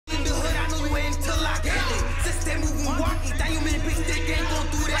Stay moving, walking. That you mean bitch, they ain't gon'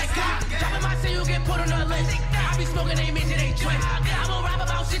 do that. Dropping my shit, you get put on the list. I be smoking, they mention they twin. I'ma rap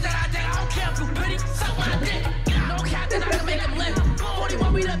about shit that I did. I don't care if you pretty, suck my dick. No cap, then I can make them live.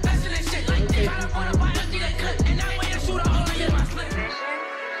 41 be the best in this shit. Like this, I don't wanna buy empty that clip. And now when you shoot, I only get my split.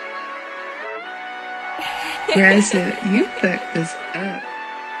 Yeah, so you fucked this up.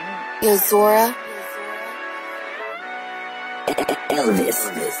 Yo, Zora. Elvis.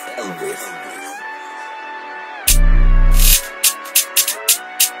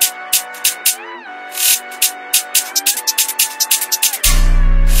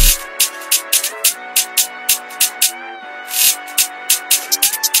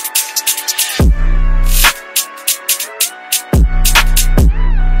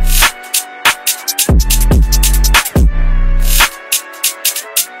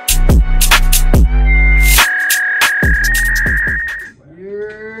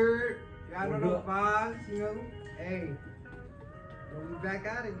 Back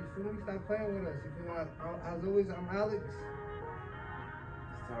at it, you feel me? Stop playing with us. You feel me? As always, I'm Alex.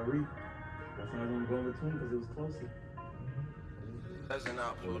 It's Tyreek. That's why I'm going between because it was closer. That's an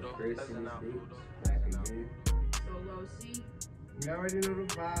output, though. That's an output, though. Solo C. You already know the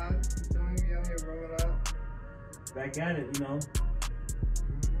vibes. You feel me? We out here rolling up. Back at it, you know.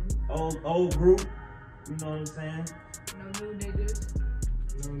 Old group. You know what I'm saying? No new niggas.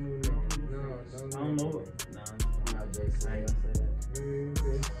 No. I don't know it. Nah, I'm not just saying. I ain't gonna say that.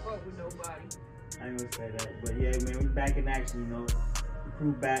 Fuck with nobody. I ain't gonna say that. But yeah, man, we back in action, you know. The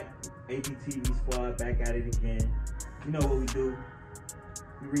crew back. APTV squad back at it again. You know what we do.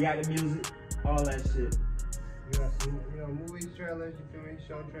 We react to music, all that shit. We got some, movies, trailers, you feel me?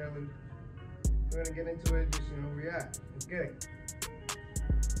 Show trailers. We're gonna get into it, just, react. Let's get it.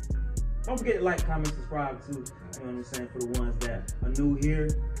 Don't forget to like, comment, subscribe too. You know what I'm saying? For the ones that are new here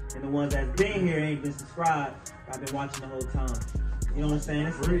and the ones that's been here and ain't been subscribed. I've been watching the whole time. You know what I'm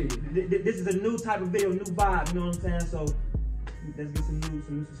saying? This is a new type of video, new vibe. You know what I'm saying? So let's get some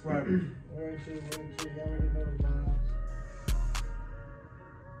new subscribers. Word two, y'all already know the vibes.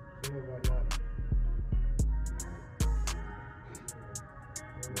 You know about that.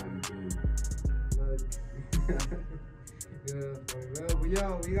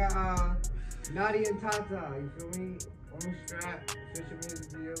 Yeah, we got Naughty and Tata, you feel me? On the strap, official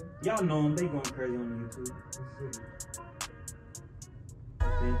music video. Y'all know them, they going crazy on the YouTube.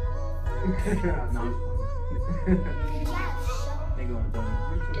 No, they going dumb.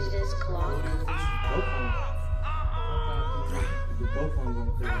 Is this clock? Both of them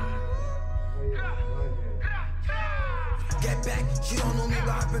going crazy. Get back, she don't know me,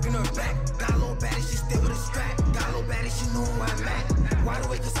 but I'm breaking her back. Got a little baddie, she stay with a strap. Got a little baddie, she know where I'm at. Wide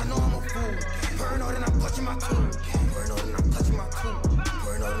awake, cause I know I'm a fool. Paranoid and I'm clutching my tune. Paranoid and I'm clutching my tune.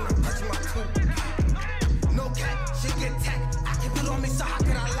 Paranoid and I'm clutching my tune. No cat, she get tacked. I can put on me, so how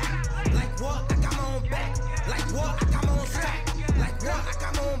could I lack? Like what? I got my own back. Like what? I got my own strap. Like what? I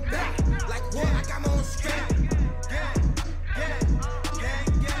got my own back. Like what? I got my own strap.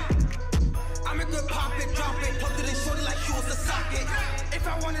 I'm a good pop it, drop it, plugged it in shorty like she was a socket. If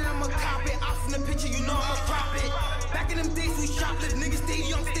I want it, I'ma cop it. Off from the picture, you know I'ma drop it. Back in them days, we shoplift, niggas stayed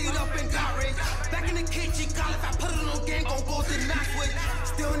young, stayed up and got rich. Back in the kitchen, call if I put it on game, gon' go to the night switch.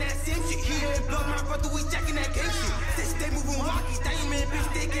 Still in that same shit, here and blood, my brother, we jacking that game shit. Since they moving walkies, that you man, bitch,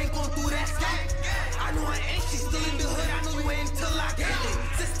 they ain't gon' do that scat. I know I ain't shit, still in the hood, I know you ain't until I get it.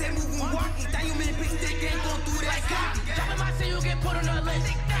 Since they moving walkies, that you man, bitch, they ain't gon' do that scat. Dropping my shit, you get put on the list.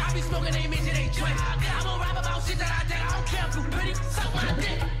 I be smoking, they mention they twin. I'ma rap about shit that I did. I don't care if you pretty, suck my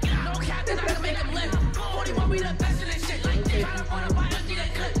dick. No cap, then I can make them live. 41 be the best in this shit. Like this, I don't wanna buy empty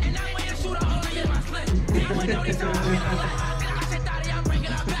that clip. And now when you shoot, I only get my split. People know these songs be like I said, Daddy, I'm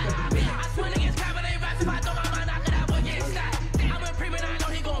bringing her back. I swing against Kevin, they raps. If I throw my mind out, that boy get stacked. I'm a prima, I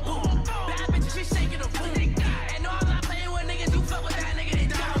know he gon' boom. Bad bitches, she shaking the room. And no, I'm not playing with niggas. You fuck with that nigga, they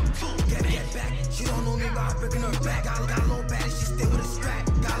down too. Get back. She don't know me, but I'm breaking her back. Got a little baddie, she stay with a strap.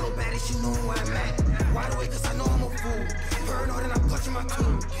 Got a little baddie, she know where I'm at. Wide awake, cause I know I'm a fool. Paranoid and I'm clutching my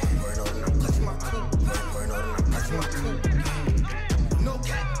tune. Paranoid and I'm clutching my tune. Paranoid and I'm clutching my tune. No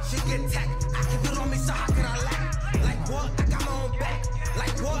cat, she get tacked. I can put on me, so how could I lack? Like what? I got my own back.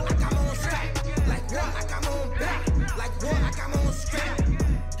 Like what? I got my own strap. Like what? I got my own back. Like what? I got my own strap.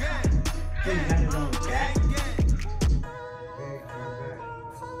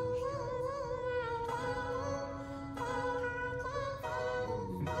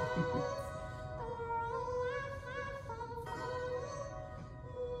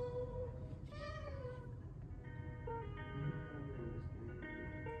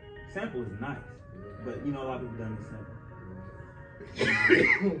 Sample is nice, but you know a lot of people done this sample.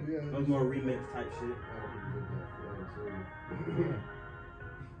 That was more remix type shit.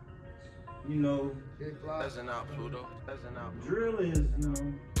 You know, That's an out, Pluto. That's an out. drill is, you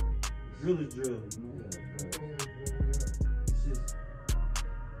know, drill is drill, you know. It's just,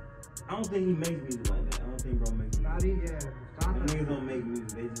 I don't think he makes music like that. I don't think bro makes music. Not even, yeah. Them niggas don't make music,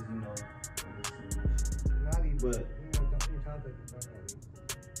 they just, you know, Not even. but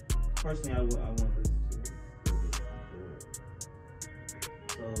personally, I want to listen to it.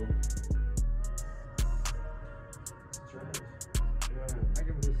 So, it's trash. I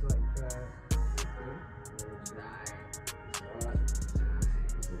give it this like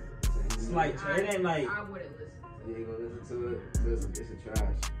It's like, it ain't like, I wouldn't listen. You ain't gonna listen to it. Listen, it's a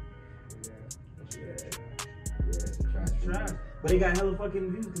trash. Yeah, it's a trash. but he got hella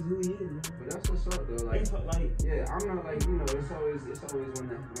fucking views because who he is. Man. But that's what's up though. Like, Like, yeah, I'm not like, you know, it's always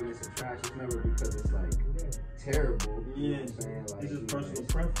when it's a trash. It's never because it's like terrible. You know what I'm saying? Like, it's just you know, personal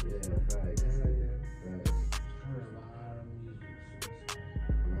preference. Yeah, facts. Facts.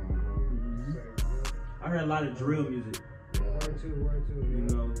 I heard a lot of drill music. Word two. You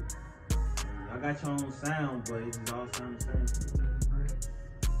know, I got your own sound, but it just all sound the same.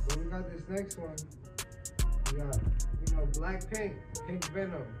 But we got this next one. We got, you know, Blackpink, Pink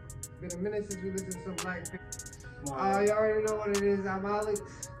Venom. It's been a minute since we listened to some Blackpink. You already know what it is. I'm Alex.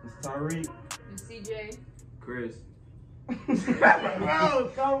 It's Tariq. And CJ. Chris.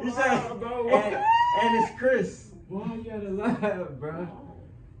 Bro, come You on, said, bro. and it's Chris. Why you gotta laugh, bro?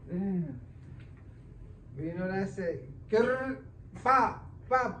 Damn. But you know that's it. Get it. Pop.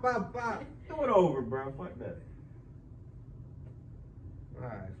 Do it over, bro. Fuck that.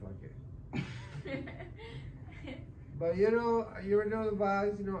 Alright, fuck it. But you know, you already know the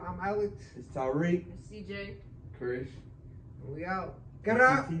vibes. You know, I'm Alex. It's Tariq. And CJ. Chris. We out. Get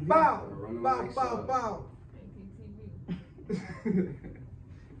up. Bow. Bow.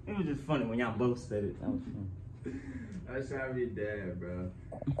 It was just funny when y'all both said it. That was fun. That's how me dead, bro.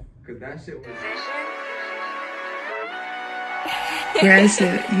 Cause that shit was. Yeah, so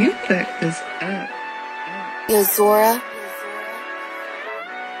you fucked this up. Yo, Zora.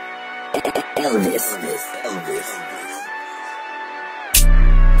 Elvis.